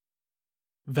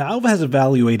Valve has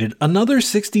evaluated another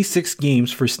 66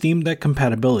 games for Steam Deck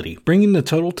compatibility, bringing the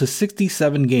total to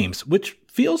 67 games, which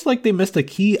feels like they missed a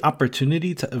key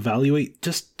opportunity to evaluate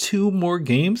just 2 more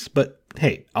games, but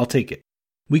hey, I'll take it.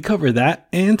 We cover that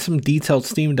and some detailed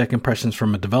Steam Deck impressions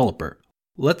from a developer.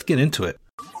 Let's get into it.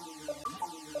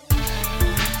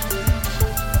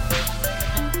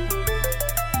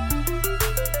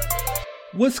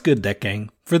 What's good, Deck Gang?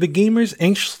 For the gamers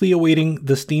anxiously awaiting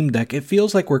the Steam Deck, it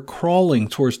feels like we're crawling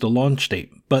towards the launch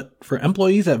date. But for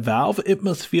employees at Valve, it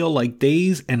must feel like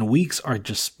days and weeks are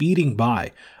just speeding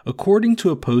by. According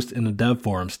to a post in the dev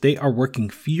forums, they are working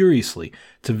furiously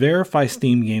to verify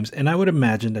Steam games, and I would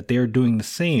imagine that they are doing the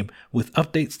same with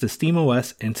updates to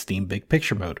SteamOS and Steam Big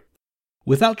Picture Mode.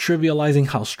 Without trivializing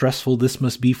how stressful this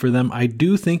must be for them, I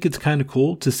do think it's kind of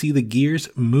cool to see the gears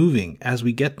moving as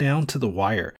we get down to the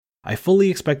wire. I fully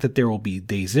expect that there will be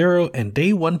Day 0 and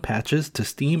Day 1 patches to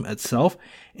Steam itself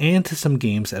and to some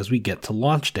games as we get to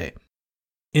launch day.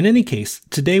 In any case,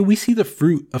 today we see the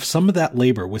fruit of some of that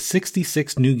labor with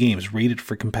 66 new games rated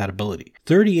for compatibility.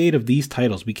 38 of these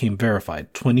titles became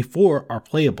verified, 24 are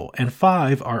playable, and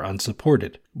 5 are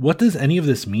unsupported. What does any of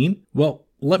this mean? Well,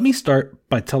 let me start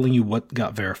by telling you what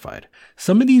got verified.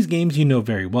 Some of these games you know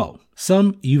very well,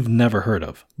 some you've never heard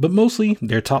of, but mostly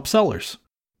they're top sellers.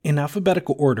 In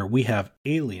alphabetical order, we have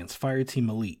Aliens, Fireteam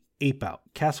Elite, Ape Out,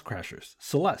 Castle Crashers,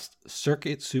 Celeste,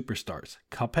 Circuit Superstars,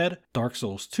 Cuphead, Dark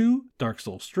Souls 2, Dark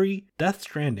Souls 3, Death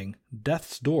Stranding,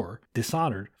 Death's Door,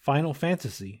 Dishonored, Final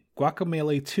Fantasy,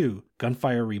 Guacamelee 2,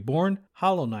 Gunfire Reborn,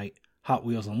 Hollow Knight, Hot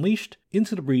Wheels Unleashed,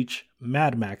 Into the Breach,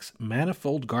 Mad Max,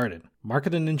 Manifold Garden, Mark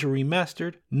of the Ninja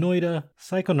Remastered, Noida,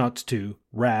 Psychonauts 2,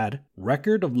 Rad,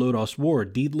 Record of Lodoss War,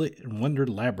 Deedlit and Wonder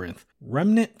Labyrinth,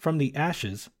 Remnant from the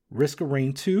Ashes, Risk of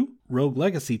Rain 2, Rogue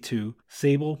Legacy 2,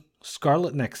 Sable,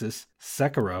 Scarlet Nexus,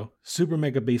 Sekiro, Super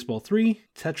Mega Baseball 3,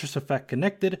 Tetris Effect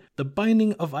Connected, The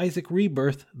Binding of Isaac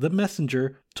Rebirth, The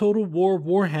Messenger, Total War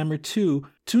Warhammer 2,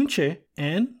 Tunche,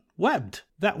 and Webbed.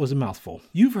 That was a mouthful.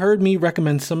 You've heard me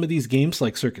recommend some of these games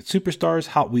like Circuit Superstars,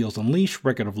 Hot Wheels Unleashed,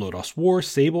 Record of Lodoss War,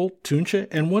 Sable, Tunche,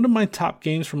 and one of my top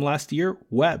games from last year,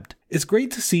 Webbed. It's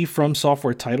great to see From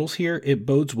Software titles here. It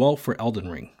bodes well for Elden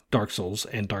Ring. Dark Souls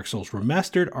and Dark Souls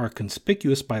Remastered are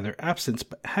conspicuous by their absence,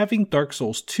 but having Dark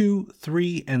Souls 2,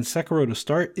 3, and Sekiro to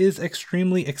start is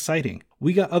extremely exciting.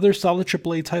 We got other solid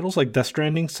AAA titles like Death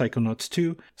Stranding, Psychonauts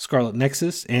 2, Scarlet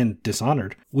Nexus, and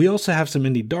Dishonored. We also have some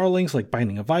indie darlings like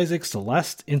Binding of Isaac,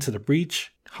 Celeste, Into the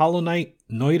Breach, Hollow Knight,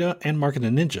 Noida, and Mark of the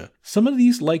Ninja. Some of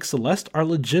these, like Celeste, are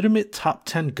legitimate top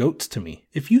 10 GOATs to me.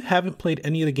 If you haven't played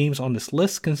any of the games on this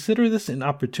list, consider this an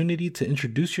opportunity to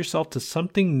introduce yourself to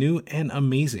something new and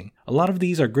amazing. A lot of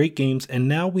these are great games, and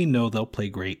now we know they'll play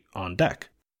great on deck.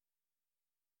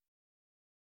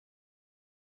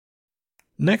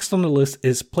 Next on the list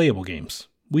is playable games.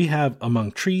 We have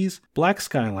Among Trees, Black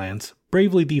Skylands,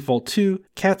 Bravely Default 2,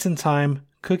 Cats in Time,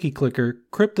 Cookie Clicker,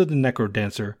 Crypto the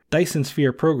Necrodancer, Dyson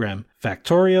Sphere Program,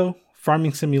 Factorio,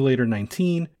 Farming Simulator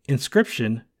 19,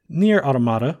 Inscription, Nier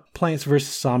Automata, Plants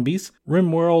vs. Zombies,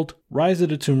 RimWorld, Rise of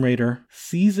the Tomb Raider,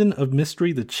 Season of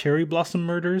Mystery The Cherry Blossom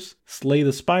Murders, Slay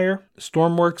the Spire,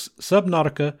 Stormworks,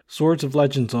 Subnautica, Swords of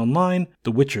Legends Online,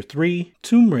 The Witcher 3,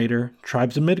 Tomb Raider,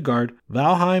 Tribes of Midgard,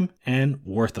 Valheim, and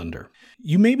War Thunder.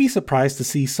 You may be surprised to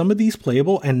see some of these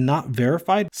playable and not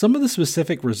verified. Some of the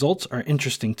specific results are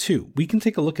interesting too. We can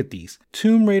take a look at these.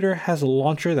 Tomb Raider has a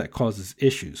launcher that causes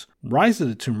issues. Rise of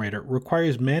the Tomb Raider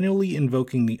requires manually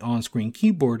invoking the on-screen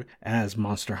keyboard as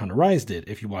Monster Hunter Rise did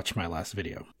if you watched my last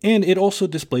video. And it also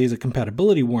displays a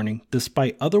compatibility warning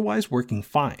despite otherwise working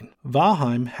fine.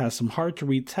 Valheim has some hard to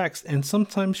read text and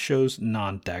sometimes shows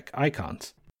non-deck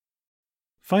icons.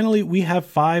 Finally, we have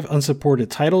 5 unsupported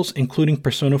titles, including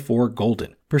Persona 4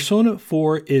 Golden. Persona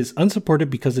 4 is unsupported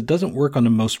because it doesn't work on the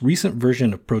most recent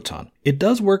version of Proton. It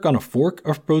does work on a fork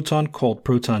of Proton called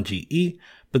Proton GE,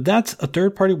 but that's a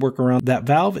third-party workaround that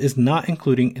Valve is not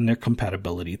including in their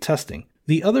compatibility testing.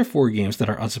 The other 4 games that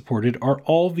are unsupported are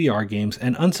all VR games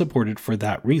and unsupported for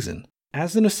that reason.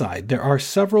 As an aside, there are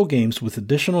several games with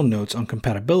additional notes on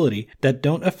compatibility that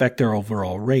don't affect their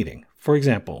overall rating. For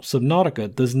example,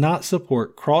 Subnautica does not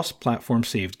support cross-platform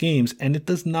saved games, and it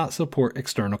does not support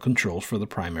external controls for the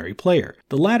primary player.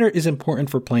 The latter is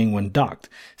important for playing when docked,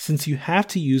 since you have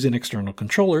to use an external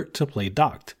controller to play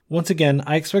docked. Once again,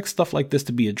 I expect stuff like this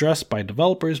to be addressed by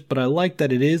developers, but I like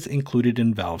that it is included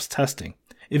in Valve's testing.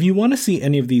 If you want to see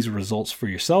any of these results for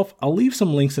yourself, I'll leave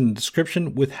some links in the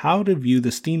description with how to view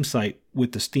the Steam site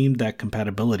with the Steam Deck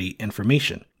compatibility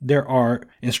information. There are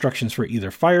instructions for either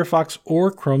Firefox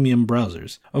or Chromium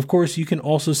browsers. Of course, you can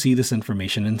also see this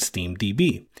information in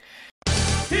SteamDB.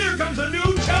 Here comes a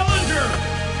new challenger!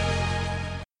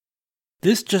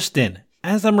 This just in.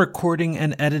 As I'm recording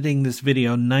and editing this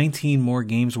video, 19 more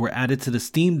games were added to the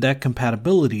Steam Deck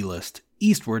compatibility list.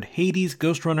 Eastward, Hades,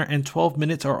 Ghostrunner, and 12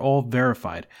 Minutes are all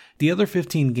verified. The other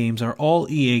 15 games are all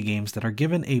EA games that are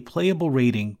given a playable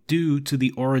rating due to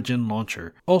the Origin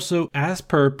launcher. Also, as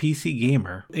per PC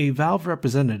Gamer, a Valve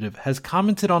representative has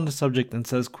commented on the subject and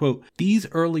says, quote, "These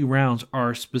early rounds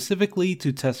are specifically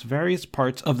to test various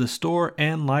parts of the store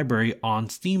and library on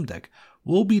Steam Deck.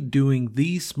 We'll be doing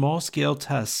these small-scale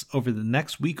tests over the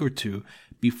next week or two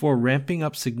before ramping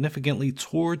up significantly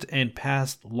towards and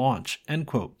past launch," end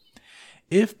quote.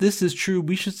 If this is true,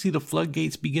 we should see the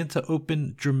floodgates begin to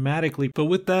open dramatically. But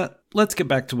with that, let's get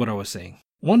back to what I was saying.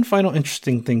 One final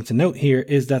interesting thing to note here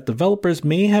is that developers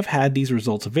may have had these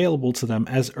results available to them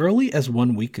as early as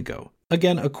 1 week ago.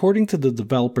 Again, according to the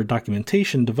developer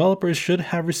documentation, developers should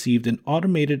have received an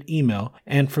automated email,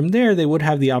 and from there they would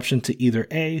have the option to either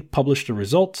A, publish the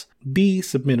results, B,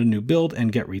 submit a new build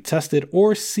and get retested,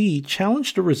 or C,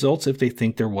 challenge the results if they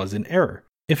think there was an error.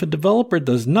 If a developer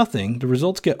does nothing, the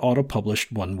results get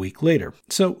auto-published 1 week later.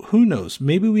 So who knows,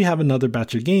 maybe we have another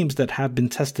batch of games that have been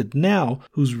tested now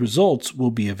whose results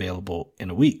will be available in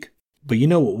a week. But you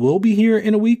know what will be here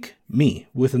in a week? Me,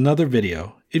 with another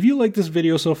video. If you like this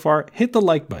video so far, hit the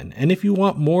like button, and if you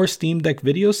want more Steam Deck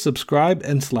videos, subscribe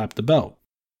and slap the bell.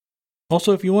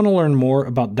 Also, if you want to learn more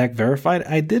about Deck Verified,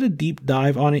 I did a deep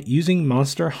dive on it using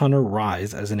Monster Hunter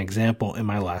Rise as an example in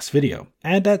my last video.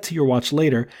 Add that to your watch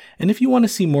later, and if you want to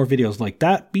see more videos like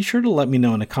that, be sure to let me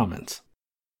know in the comments.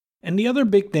 And the other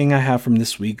big thing I have from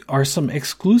this week are some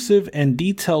exclusive and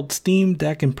detailed Steam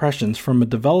Deck impressions from a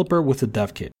developer with a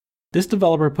dev kit. This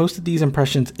developer posted these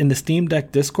impressions in the Steam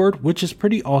Deck Discord, which is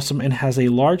pretty awesome and has a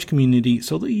large community,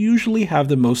 so they usually have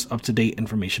the most up-to-date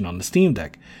information on the Steam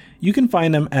Deck. You can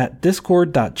find them at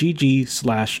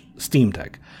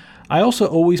discord.gg/SteamDeck. I also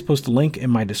always post a link in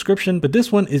my description, but this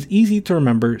one is easy to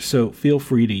remember, so feel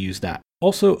free to use that.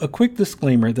 Also, a quick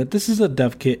disclaimer that this is a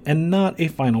dev kit and not a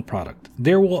final product.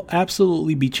 There will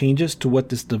absolutely be changes to what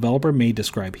this developer may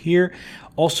describe here.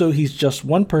 Also, he's just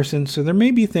one person, so there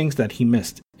may be things that he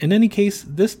missed. In any case,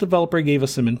 this developer gave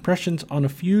us some impressions on a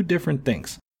few different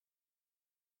things.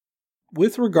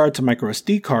 With regard to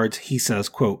microSD cards, he says,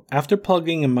 quote, "After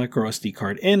plugging a microSD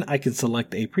card in, I can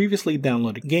select a previously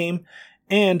downloaded game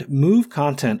and move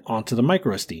content onto the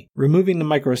microSD. Removing the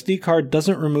microSD card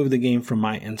doesn't remove the game from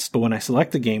my install, but when I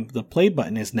select the game, the play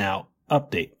button is now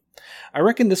update. I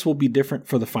reckon this will be different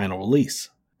for the final release.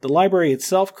 The library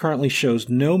itself currently shows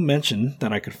no mention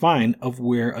that I could find of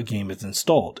where a game is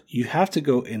installed. You have to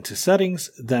go into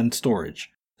settings, then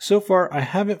storage. So far, I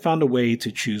haven't found a way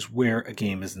to choose where a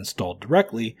game is installed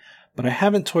directly, but I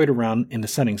haven't toyed around in the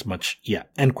settings much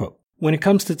yet," end quote. When it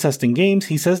comes to testing games,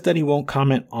 he says that he won't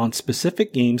comment on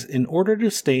specific games in order to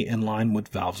stay in line with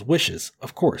Valve's wishes,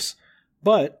 of course.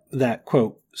 But that,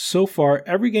 quote, "So far,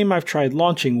 every game I've tried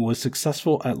launching was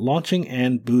successful at launching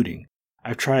and booting.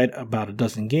 I've tried about a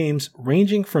dozen games,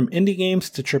 ranging from indie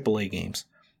games to AAA games.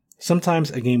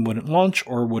 Sometimes a game wouldn't launch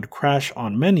or would crash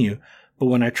on menu, but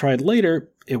when I tried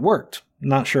later, it worked.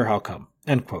 Not sure how come,"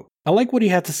 end quote. I like what he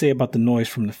had to say about the noise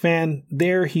from the fan.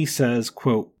 There he says,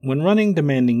 quote, "When running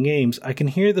demanding games, I can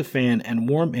hear the fan and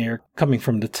warm air coming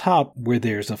from the top where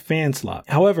there's a fan slot.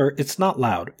 However, it's not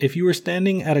loud. If you were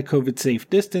standing at a COVID-safe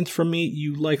distance from me,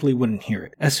 you likely wouldn't hear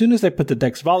it. As soon as I put the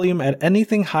deck's volume at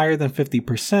anything higher than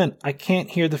 50%, I can't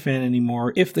hear the fan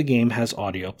anymore if the game has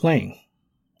audio playing.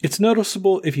 It's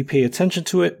noticeable if you pay attention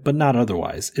to it, but not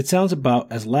otherwise. It sounds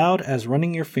about as loud as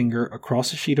running your finger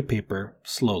across a sheet of paper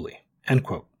slowly," end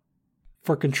quote.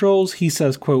 For controls, he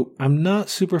says, quote, "I'm not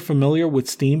super familiar with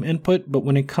Steam input, but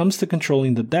when it comes to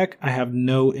controlling the deck, I have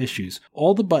no issues.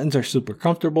 All the buttons are super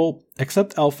comfortable,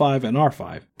 except L5 and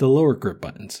R5, the lower grip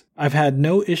buttons. I've had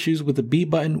no issues with the B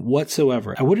button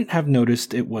whatsoever. I wouldn't have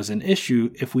noticed it was an issue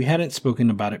if we hadn't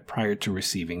spoken about it prior to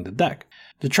receiving the deck.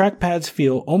 The trackpads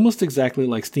feel almost exactly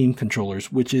like Steam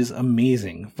controllers, which is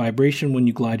amazing. Vibration when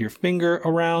you glide your finger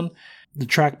around. The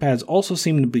trackpads also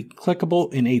seem to be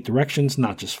clickable in 8 directions,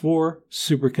 not just 4,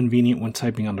 super convenient when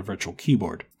typing on the virtual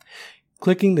keyboard.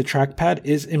 Clicking the trackpad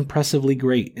is impressively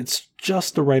great, it's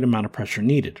just the right amount of pressure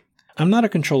needed. I'm not a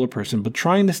controller person, but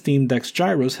trying the Steam Deck's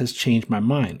gyros has changed my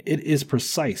mind. It is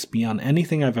precise beyond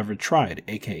anything I've ever tried,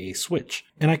 aka Switch,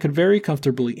 and I could very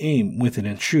comfortably aim with it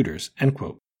in shooters," end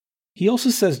quote. He also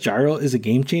says gyro is a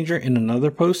game changer in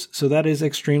another post, so that is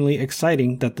extremely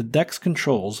exciting that the deck's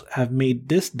controls have made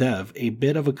this dev a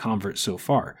bit of a convert so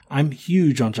far. I'm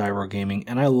huge on gyro gaming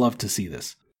and I love to see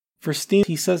this. For Steam,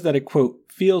 he says that it, quote,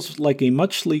 feels like a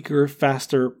much sleeker,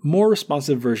 faster, more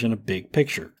responsive version of Big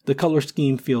Picture. The color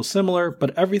scheme feels similar,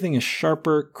 but everything is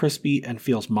sharper, crispy, and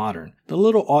feels modern. The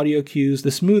little audio cues,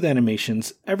 the smooth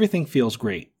animations, everything feels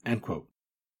great." End quote.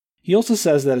 He also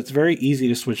says that it's very easy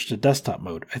to switch to desktop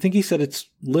mode. I think he said it's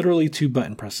literally 2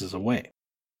 button presses away.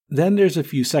 Then there's a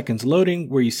few seconds loading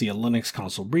where you see a Linux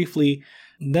console briefly,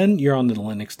 then you're on the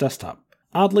Linux desktop.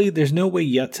 Oddly, there's no way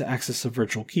yet to access a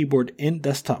virtual keyboard in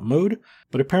desktop mode,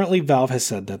 but apparently Valve has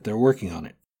said that they're working on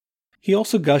it. He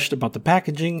also gushed about the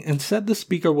packaging and said the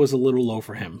speaker was a little low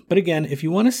for him, but again, if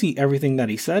you want to see everything that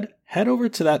he said, head over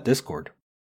to that Discord.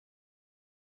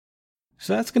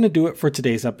 So that's going to do it for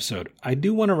today's episode. I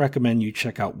do want to recommend you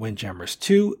check out Windjammers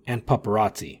 2 and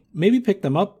Paparazzi. Maybe pick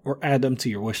them up or add them to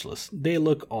your wishlist. They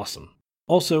look awesome.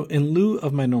 Also, in lieu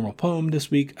of my normal poem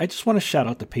this week, I just want to shout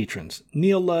out the patrons: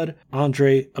 Neil Ludd,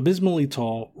 Andre, Abysmally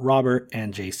Tall, Robert,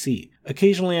 and JC.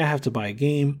 Occasionally I have to buy a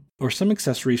game or some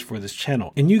accessories for this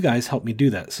channel, and you guys help me do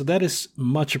that, so that is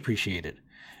much appreciated.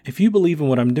 If you believe in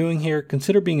what I'm doing here,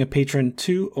 consider being a patron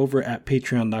too over at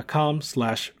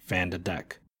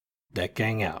patreon.com/fandadeck. Deck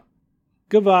Gang out.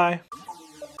 Goodbye.